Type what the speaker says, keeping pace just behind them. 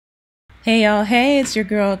Hey y'all, hey, it's your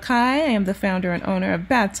girl Kai. I am the founder and owner of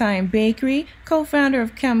Bath Time Bakery, co-founder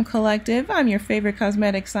of Chem Collective. I'm your favorite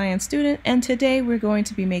cosmetic science student, and today we're going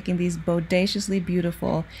to be making these bodaciously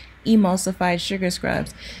beautiful emulsified sugar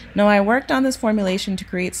scrubs. Now, I worked on this formulation to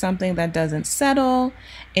create something that doesn't settle,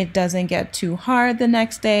 it doesn't get too hard the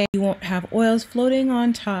next day, you won't have oils floating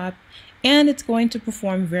on top, and it's going to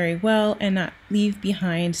perform very well and not leave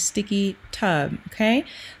behind sticky tub. Okay,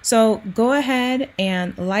 so go ahead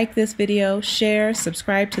and like this video, share,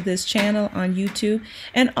 subscribe to this channel on YouTube,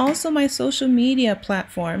 and also my social media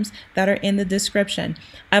platforms that are in the description.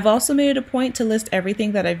 I've also made it a point to list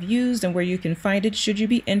everything that I've used and where you can find it should you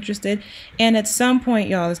be interested. And at some point,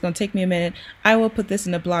 y'all, it's going to take me a minute, I will put this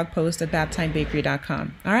in a blog post at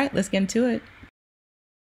bathtimebakery.com. All right, let's get into it.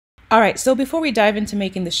 Alright, so before we dive into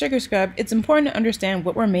making the sugar scrub, it's important to understand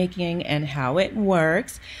what we're making and how it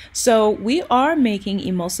works. So we are making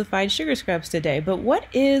emulsified sugar scrubs today, but what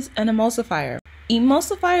is an emulsifier?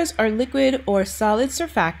 Emulsifiers are liquid or solid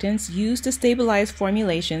surfactants used to stabilize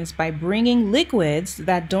formulations by bringing liquids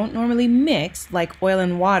that don't normally mix, like oil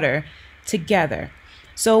and water, together.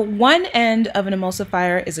 So one end of an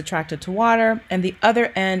emulsifier is attracted to water and the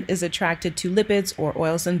other end is attracted to lipids or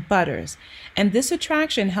oils and butters. And this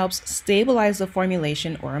attraction helps stabilize the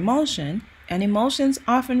formulation or emulsion, and emulsions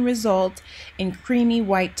often result in creamy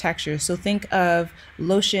white texture. So think of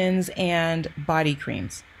lotions and body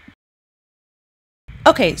creams.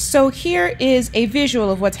 Okay, so here is a visual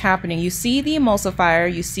of what's happening. You see the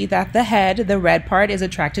emulsifier, you see that the head, the red part, is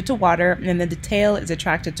attracted to water, and then the tail is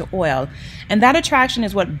attracted to oil. And that attraction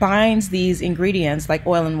is what binds these ingredients like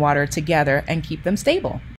oil and water together and keep them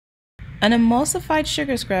stable. An emulsified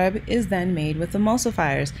sugar scrub is then made with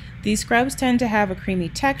emulsifiers. These scrubs tend to have a creamy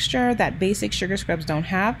texture that basic sugar scrubs don't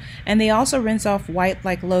have, and they also rinse off white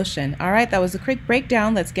like lotion. All right, that was a quick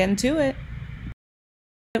breakdown. Let's get into it.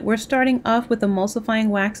 We're starting off with emulsifying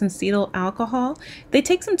wax and cetyl alcohol. They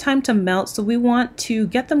take some time to melt, so we want to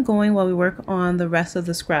get them going while we work on the rest of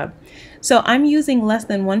the scrub. So I'm using less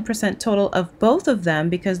than 1% total of both of them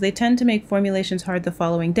because they tend to make formulations hard the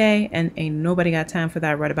following day, and ain't nobody got time for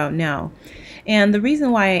that right about now. And the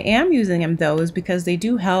reason why I am using them though is because they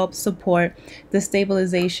do help support the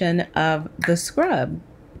stabilization of the scrub.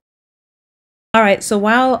 Alright, so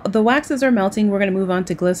while the waxes are melting, we're going to move on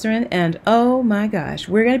to glycerin, and oh my gosh,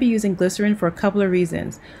 we're going to be using glycerin for a couple of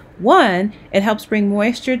reasons. One, it helps bring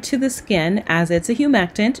moisture to the skin as it's a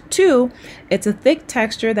humectant. Two, it's a thick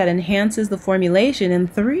texture that enhances the formulation. And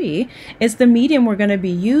three, it's the medium we're going to be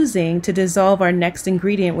using to dissolve our next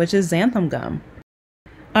ingredient, which is xanthan gum.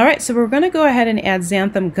 Alright, so we're going to go ahead and add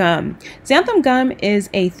xanthan gum. Xanthan gum is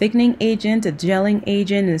a thickening agent, a gelling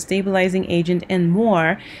agent, and a stabilizing agent, and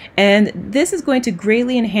more. And this is going to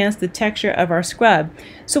greatly enhance the texture of our scrub.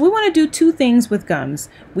 So we want to do two things with gums.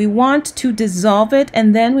 We want to dissolve it,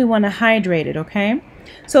 and then we want to hydrate it, okay?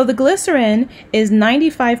 So the glycerin is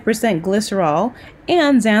 95% glycerol,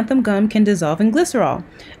 and xanthan gum can dissolve in glycerol.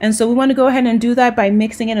 And so we want to go ahead and do that by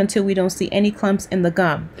mixing it until we don't see any clumps in the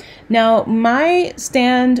gum. Now, my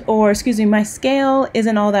scale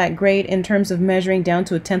isn't all that great in terms of measuring down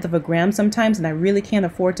to 1/10 of a gram sometimes, and I really can't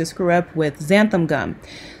afford to screw up with xanthan gum.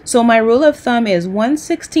 So my rule of thumb is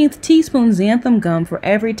 1/16 teaspoon xanthan gum for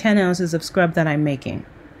every 10 ounces of scrub that I'm making.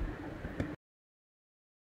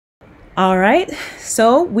 Alright,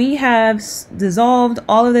 so we have dissolved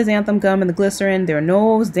all of the xanthan gum and the glycerin. There are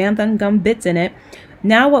no xanthan gum bits in it.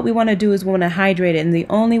 Now what we want to do is we want to hydrate it, and the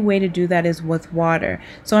only way to do that is with water.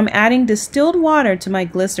 So I'm adding distilled water to my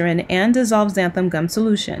glycerin and dissolved xanthan gum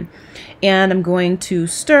solution. And I'm going to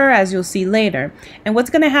stir, as you'll see later. And what's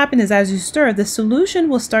going to happen is as you stir, the solution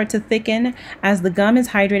will start to thicken as the gum is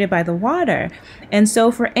hydrated by the water. And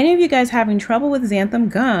so for any of you guys having trouble with xanthan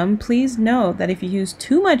gum, please know that if you use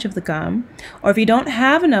too much of the gum, or if you don't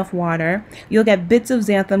have enough water, you'll get bits of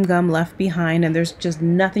xanthan gum left behind, and there's just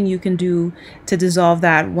nothing you can do to dissolve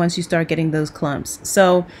that once you start getting those clumps.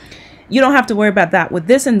 So you don't have to worry about that with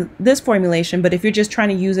this formulation, but if you're just trying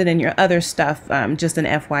to use it in your other stuff, just an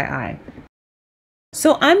FYI.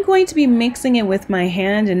 So I'm going to be mixing it with my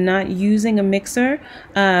hand and not using a mixer,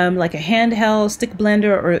 like a handheld stick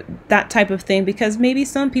blender or that type of thing, because maybe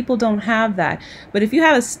some people don't have that. But if you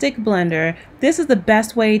have a stick blender, this is the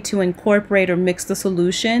best way to incorporate or mix the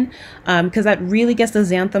solution, because that really gets the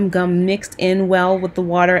xanthan gum mixed in well with the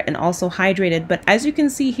water and also hydrated. But as you can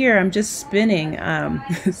see here, I'm just spinning,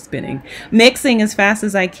 mixing as fast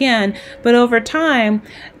as I can. But over time,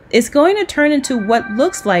 it's going to turn into what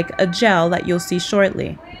looks like a gel that you'll see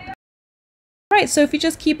shortly. Right, so if you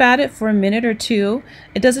just keep at it for a minute or two,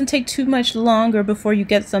 it doesn't take too much longer before you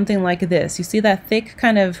get something like this. You see that thick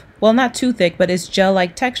kind of, well, not too thick, but it's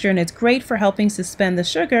gel-like texture, and it's great for helping suspend the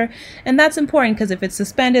sugar. And that's important because if it's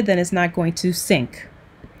suspended, then it's not going to sink.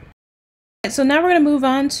 So now we're going to move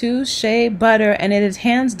on to Shea Butter, and it is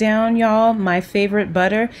hands down, y'all, my favorite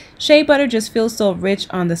butter. Shea Butter just feels so rich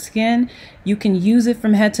on the skin. You can use it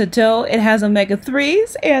from head to toe. It has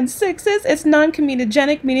omega-3s and 6s. It's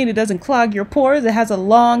non-comedogenic, meaning it doesn't clog your pores. It has a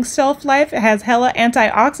long shelf life. It has hella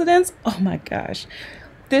antioxidants. Oh my gosh.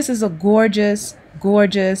 This is a gorgeous,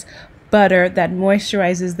 gorgeous butter that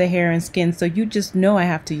moisturizes the hair and skin. So you just know I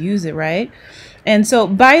have to use it, right? And so,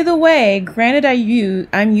 by the way, granted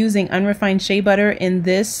I'm using unrefined shea butter in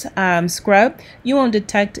this scrub, you won't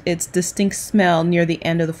detect its distinct smell near the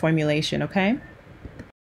end of the formulation, okay?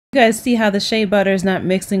 You guys see how the shea butter is not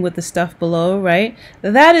mixing with the stuff below, right?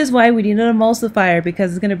 That is why we need an emulsifier,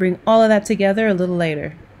 because it's going to bring all of that together a little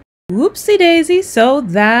later. Whoopsie daisy, so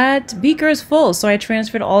that beaker is full. So I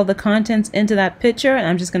transferred all the contents into that pitcher, and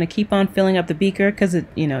I'm just going to keep on filling up the beaker because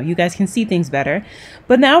you guys can see things better.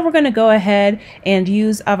 But now we're going to go ahead and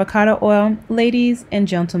use avocado oil. Ladies and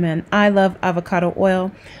gentlemen, I love avocado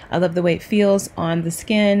oil. I love the way it feels on the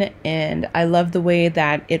skin, and I love the way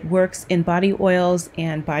that it works in body oils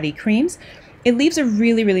and body creams. It leaves a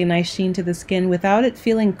really, really nice sheen to the skin without it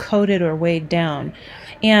feeling coated or weighed down.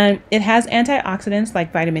 And it has antioxidants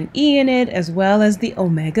like vitamin E in it, as well as the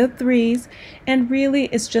omega-3s. And really,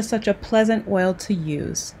 it's just such a pleasant oil to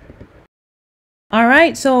use. All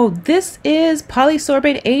right, so this is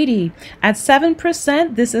polysorbate 80. At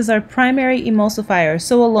 7%, this is our primary emulsifier.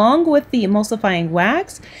 So along with the emulsifying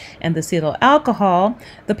wax and the cetyl alcohol,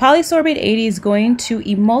 the polysorbate 80 is going to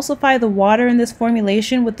emulsify the water in this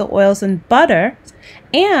formulation with the oils and butter.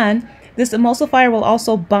 And this emulsifier will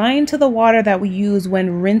also bind to the water that we use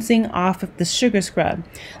when rinsing off of the sugar scrub.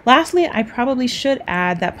 Lastly, I probably should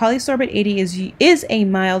add that polysorbate 80 is a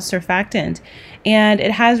mild surfactant, and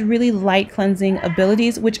it has really light cleansing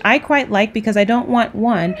abilities, which I quite like because I don't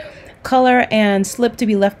want color and slip to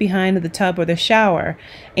be left behind in the tub or the shower.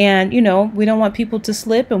 And we don't want people to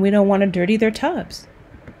slip, and we don't want to dirty their tubs.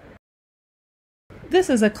 This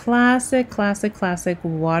is a classic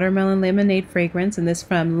watermelon lemonade fragrance, and this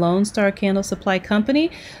from Lone Star Candle Supply Company.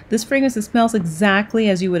 This fragrance smells exactly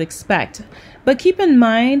as you would expect. But keep in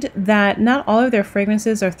mind that not all of their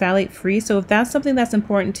fragrances are phthalate free, so if that's something that's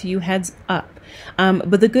important to you, heads up.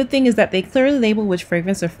 But the good thing is that they clearly label which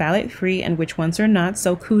fragrances are phthalate free and which ones are not,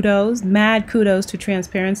 so kudos, mad kudos to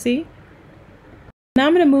transparency. Now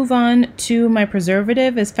I'm going to move on to my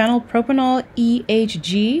preservative. Is phenylpropanol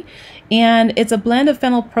EHG, and it's a blend of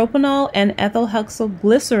phenylpropanol and ethylhexyl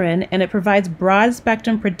glycerin, and it provides broad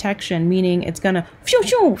spectrum protection, meaning it's going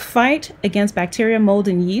to fight against bacteria, mold,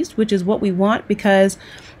 and yeast, which is what we want because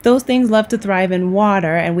those things love to thrive in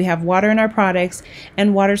water, and we have water in our products,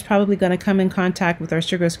 and water is probably going to come in contact with our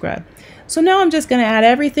sugar scrub. So now I'm just going to add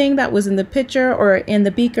everything that was in the pitcher or in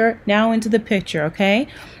the beaker now into the pitcher, okay?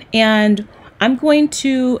 And I'm going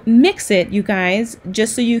to mix it, you guys,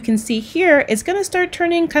 just so you can see here. It's going to start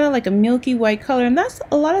turning kind of like a milky white color, and that's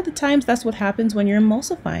a lot of the times that's what happens when you're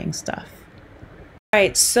emulsifying stuff. All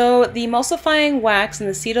right, so the emulsifying wax and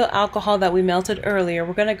the cetyl alcohol that we melted earlier,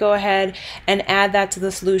 we're going to go ahead and add that to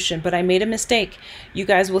the solution, but I made a mistake. You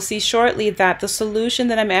guys will see shortly that the solution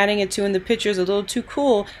that I'm adding it to in the pitcher is a little too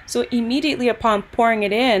cool, so immediately upon pouring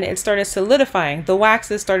it in, it started solidifying. The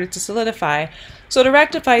waxes started to solidify. So to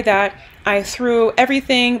rectify that, I threw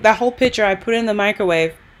everything, the whole pitcher, I put it in the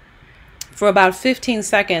microwave for about 15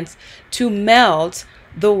 seconds to melt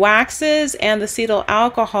the waxes and the cetyl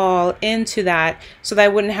alcohol into that so that I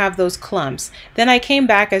wouldn't have those clumps. Then I came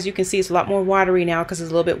back, as you can see, it's a lot more watery now because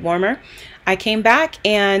it's a little bit warmer. I came back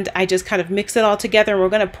and I just kind of mixed it all together, and we're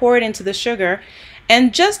going to pour it into the sugar.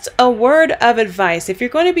 And just a word of advice, if you're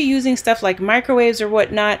going to be using stuff like microwaves or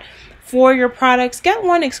whatnot for your products, get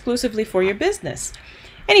one exclusively for your business.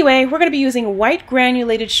 Anyway, we're going to be using white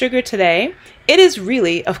granulated sugar today. It is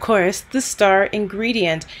really, of course, the star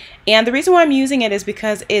ingredient. And the reason why I'm using it is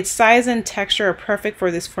because its size and texture are perfect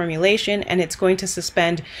for this formulation, and it's going to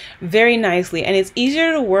suspend very nicely. And it's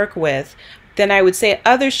easier to work with than I would say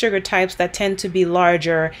other sugar types that tend to be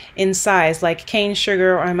larger in size, like cane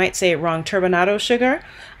sugar, or I might say it wrong, turbinado sugar,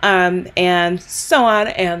 and so on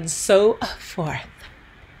and so forth.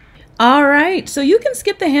 All right, so you can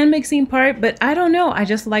skip the hand mixing part, but I don't know, I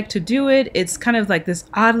just like to do it. It's kind of like this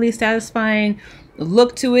oddly satisfying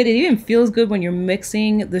look to it. It even feels good when you're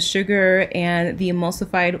mixing the sugar and the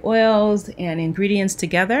emulsified oils and ingredients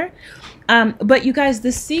together. But you guys,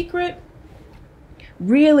 the secret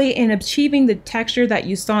really in achieving the texture that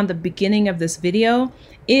you saw in the beginning of this video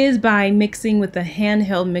is by mixing with the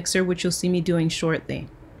handheld mixer, which you'll see me doing shortly.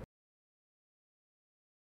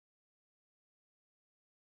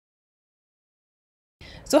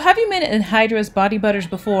 So have you made anhydrous body butters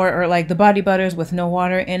before, or like the body butters with no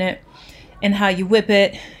water in it, and how you whip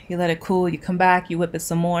it, you let it cool, you come back, you whip it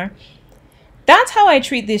some more? That's how I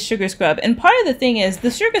treat this sugar scrub. And part of the thing is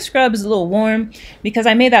the sugar scrub is a little warm because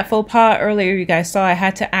I made that faux pas earlier. You guys saw I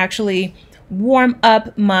had to actually warm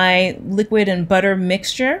up my liquid and butter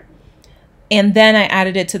mixture, and then I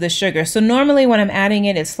added it to the sugar. So normally when I'm adding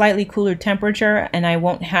it, it's slightly cooler temperature and I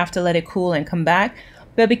won't have to let it cool and come back.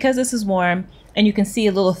 But because this is warm and you can see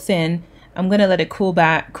a little thin, I'm gonna let it cool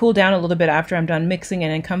down a little bit after I'm done mixing it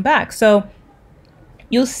and come back. So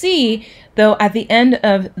you'll see though at the end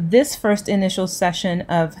of this first initial session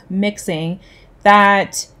of mixing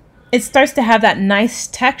that it starts to have that nice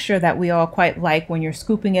texture that we all quite like when you're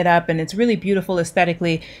scooping it up, and it's really beautiful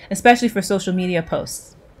aesthetically, especially for social media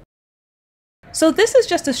posts. So this is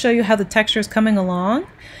just to show you how the texture is coming along,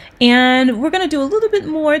 and we're going to do a little bit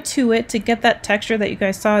more to it to get that texture that you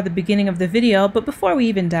guys saw at the beginning of the video. But before we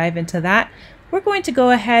even dive into that, we're going to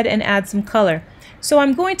go ahead and add some color. So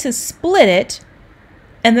I'm going to split it,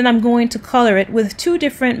 and then I'm going to color it with two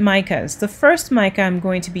different micas. The first mica I'm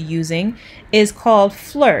going to be using is called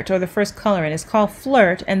Flirt, or the first colorant is called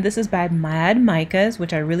Flirt, and this is by Mad Micas,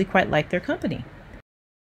 which I really quite like their company.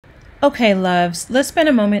 Okay, loves, let's spend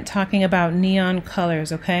a moment talking about neon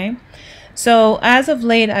colors, okay? So as of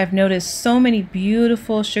late, I've noticed so many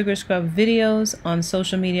beautiful sugar scrub videos on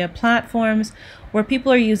social media platforms where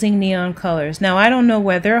people are using neon colors. Now, I don't know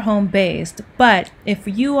where they're home based, but if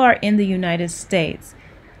you are in the United States,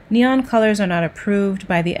 neon colors are not approved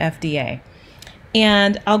by the FDA.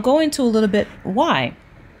 And I'll go into a little bit why.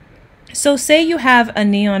 So say you have a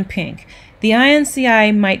neon pink. The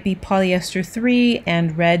INCI might be polyester 3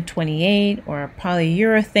 and red 28, or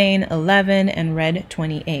polyurethane 11 and red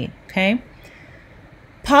 28, okay?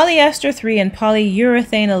 Polyester 3 and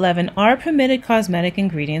polyurethane 11 are permitted cosmetic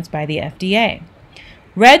ingredients by the FDA.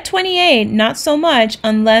 Red 28, not so much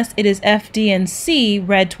unless it is FD&C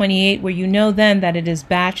red 28, where you know then that it is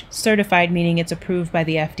batch certified, meaning it's approved by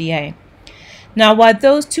the FDA. Now, while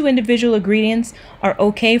those two individual ingredients are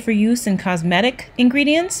okay for use in cosmetic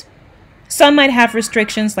ingredients, some might have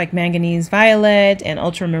restrictions like manganese violet and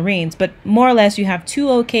ultramarines, but more or less you have two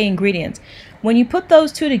okay ingredients. When you put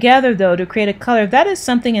those two together, though, to create a color, that is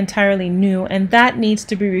something entirely new, and that needs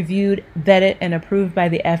to be reviewed, vetted, and approved by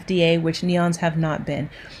the FDA, which neons have not been.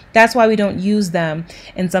 That's why we don't use them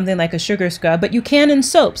in something like a sugar scrub, but you can in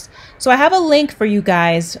soaps. So I have a link for you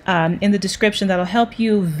guys in the description that'll help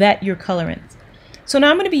you vet your colorants. So now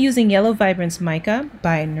I'm going to be using Yellow Vibrance Mica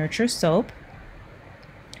by Nurture Soap.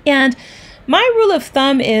 And my rule of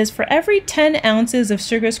thumb is for every 10 ounces of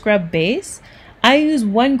sugar scrub base, I use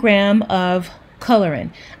 1 gram of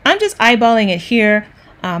colorant. I'm just eyeballing it here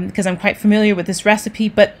because I'm quite familiar with this recipe,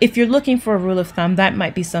 but if you're looking for a rule of thumb, that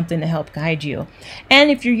might be something to help guide you. And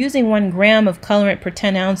if you're using 1 gram of colorant per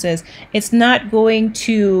 10 ounces, it's not going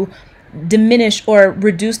to diminish or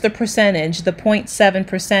reduce the percentage, the 0.7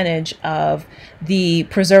 percentage of the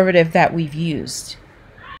preservative that we've used.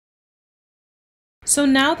 So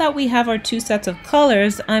now that we have our two sets of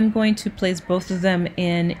colors, I'm going to place both of them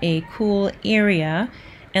in a cool area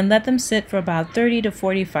and let them sit for about 30 to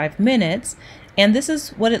 45 minutes. And this is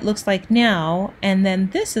what it looks like now, and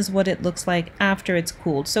then this is what it looks like after it's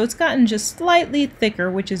cooled. So it's gotten just slightly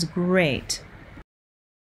thicker, which is great.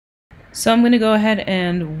 So I'm going to go ahead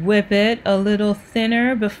and whip it a little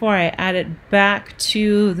thinner before I add it back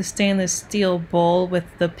to the stainless steel bowl with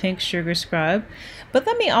the pink sugar scrub. But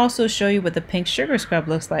let me also show you what the pink sugar scrub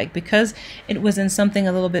looks like. Because it was in something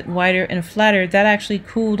a little bit wider and flatter, that actually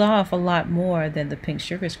cooled off a lot more than the pink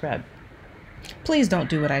sugar scrub. Please don't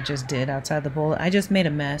do what I just did outside the bowl. I just made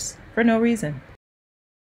a mess for no reason.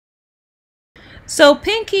 So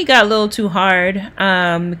Pinky got a little too hard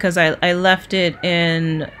because I left it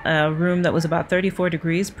in a room that was about 34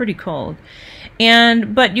 degrees, pretty cold.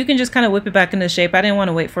 But you can just kind of whip it back into shape. I didn't want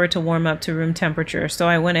to wait for it to warm up to room temperature, so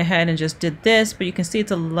I went ahead and just did this, but you can see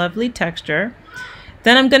it's a lovely texture.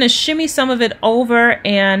 Then I'm going to shimmy some of it over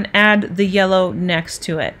and add the yellow next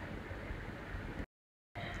to it.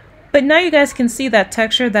 But now you guys can see that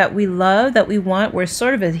texture that we love, that we want, we're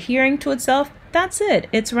sort of adhering to itself. That's it.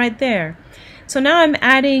 It's right there. So now I'm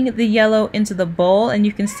adding the yellow into the bowl, and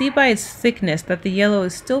you can see by its thickness that the yellow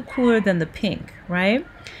is still cooler than the pink, right?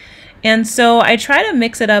 And so I try to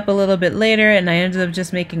mix it up a little bit later, and I ended up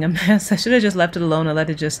just making a mess. I should have just left it alone and let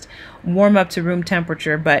it just warm up to room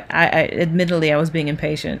temperature, but admittedly I was being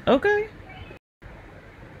impatient. Okay.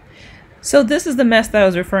 So this is the mess that I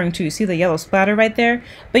was referring to. You see the yellow splatter right there?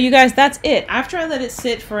 But you guys, that's it. After I let it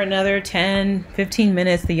sit for another 10-15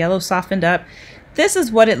 minutes, the yellow softened up. This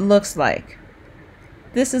is what it looks like.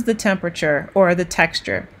 This is the temperature or the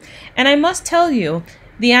texture. And I must tell you,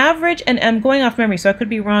 the average, and I'm going off memory, so I could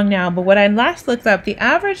be wrong now, but when I last looked up, the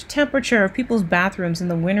average temperature of people's bathrooms in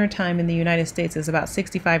the wintertime in the United States is about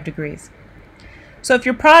 65 degrees. So if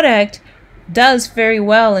your product does very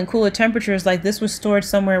well in cooler temperatures, like this was stored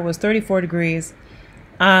somewhere it was 34 degrees,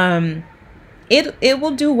 it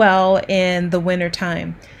will do well in the winter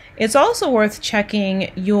time. It's also worth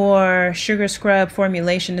checking your sugar scrub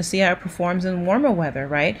formulation to see how it performs in warmer weather,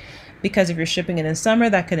 right? Because if you're shipping it in summer,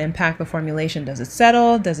 that could impact the formulation. Does it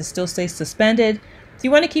settle? Does it still stay suspended? If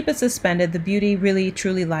you want to keep it suspended, the beauty really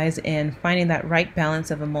truly lies in finding that right balance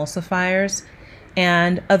of emulsifiers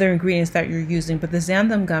and other ingredients that you're using. But the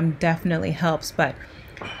xanthan gum definitely helps. But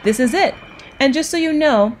this is it. And just so you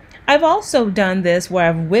know, I've also done this where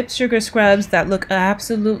I've whipped sugar scrubs that look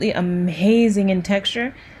absolutely amazing in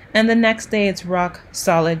texture, and the next day it's rock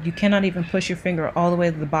solid. You cannot even push your finger all the way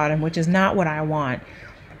to the bottom, which is not what I want.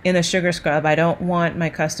 In a sugar scrub, I don't want my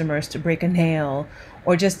customers to break a nail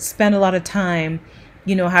or just spend a lot of time,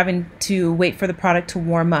 you know, having to wait for the product to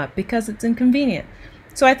warm up because it's inconvenient.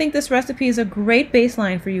 So I think this recipe is a great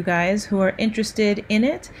baseline for you guys who are interested in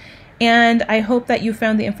it. And I hope that you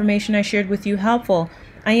found the information I shared with you helpful.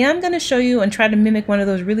 I am going to show you and try to mimic one of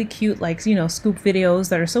those really cute, like, you know, scoop videos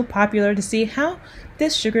that are so popular to see how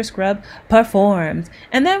this sugar scrub performs.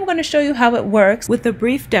 And then I'm going to show you how it works with a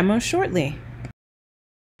brief demo shortly.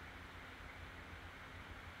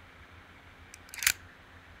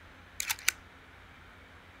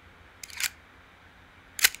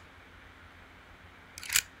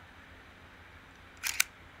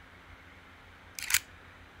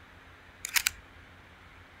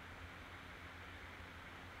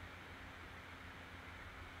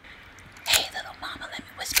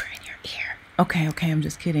 Okay, I'm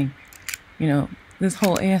just kidding. You know, this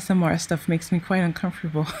whole ASMR stuff makes me quite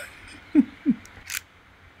uncomfortable.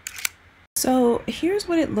 So here's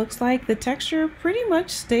what it looks like. The texture pretty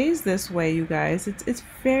much stays this way, you guys. It's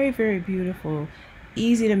very, very beautiful.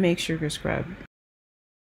 Easy to make sugar scrub.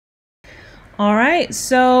 All right,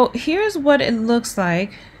 so here's what it looks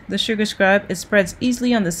like. The sugar scrub, it spreads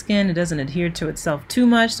easily on the skin. It doesn't adhere to itself too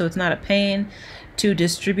much, so it's not a pain to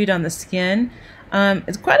distribute on the skin.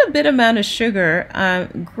 It's quite a bit amount of sugar,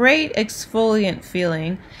 great exfoliant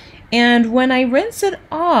feeling. And when I rinse it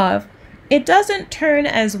off, it doesn't turn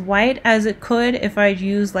as white as it could if I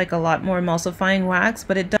use like a lot more emulsifying wax,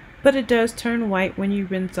 but it does turn white when you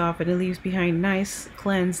rinse off, and it leaves behind nice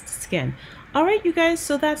cleansed skin. All right, you guys,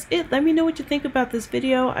 so that's it. Let me know what you think about this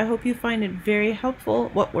video. I hope you find it very helpful.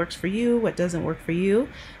 What works for you, what doesn't work for you.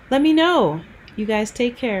 Let me know. You guys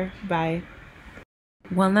take care. Bye.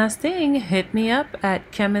 One last thing, hit me up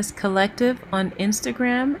at Chemist Collective on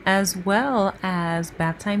Instagram as well as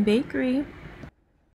Bath Time Bakery.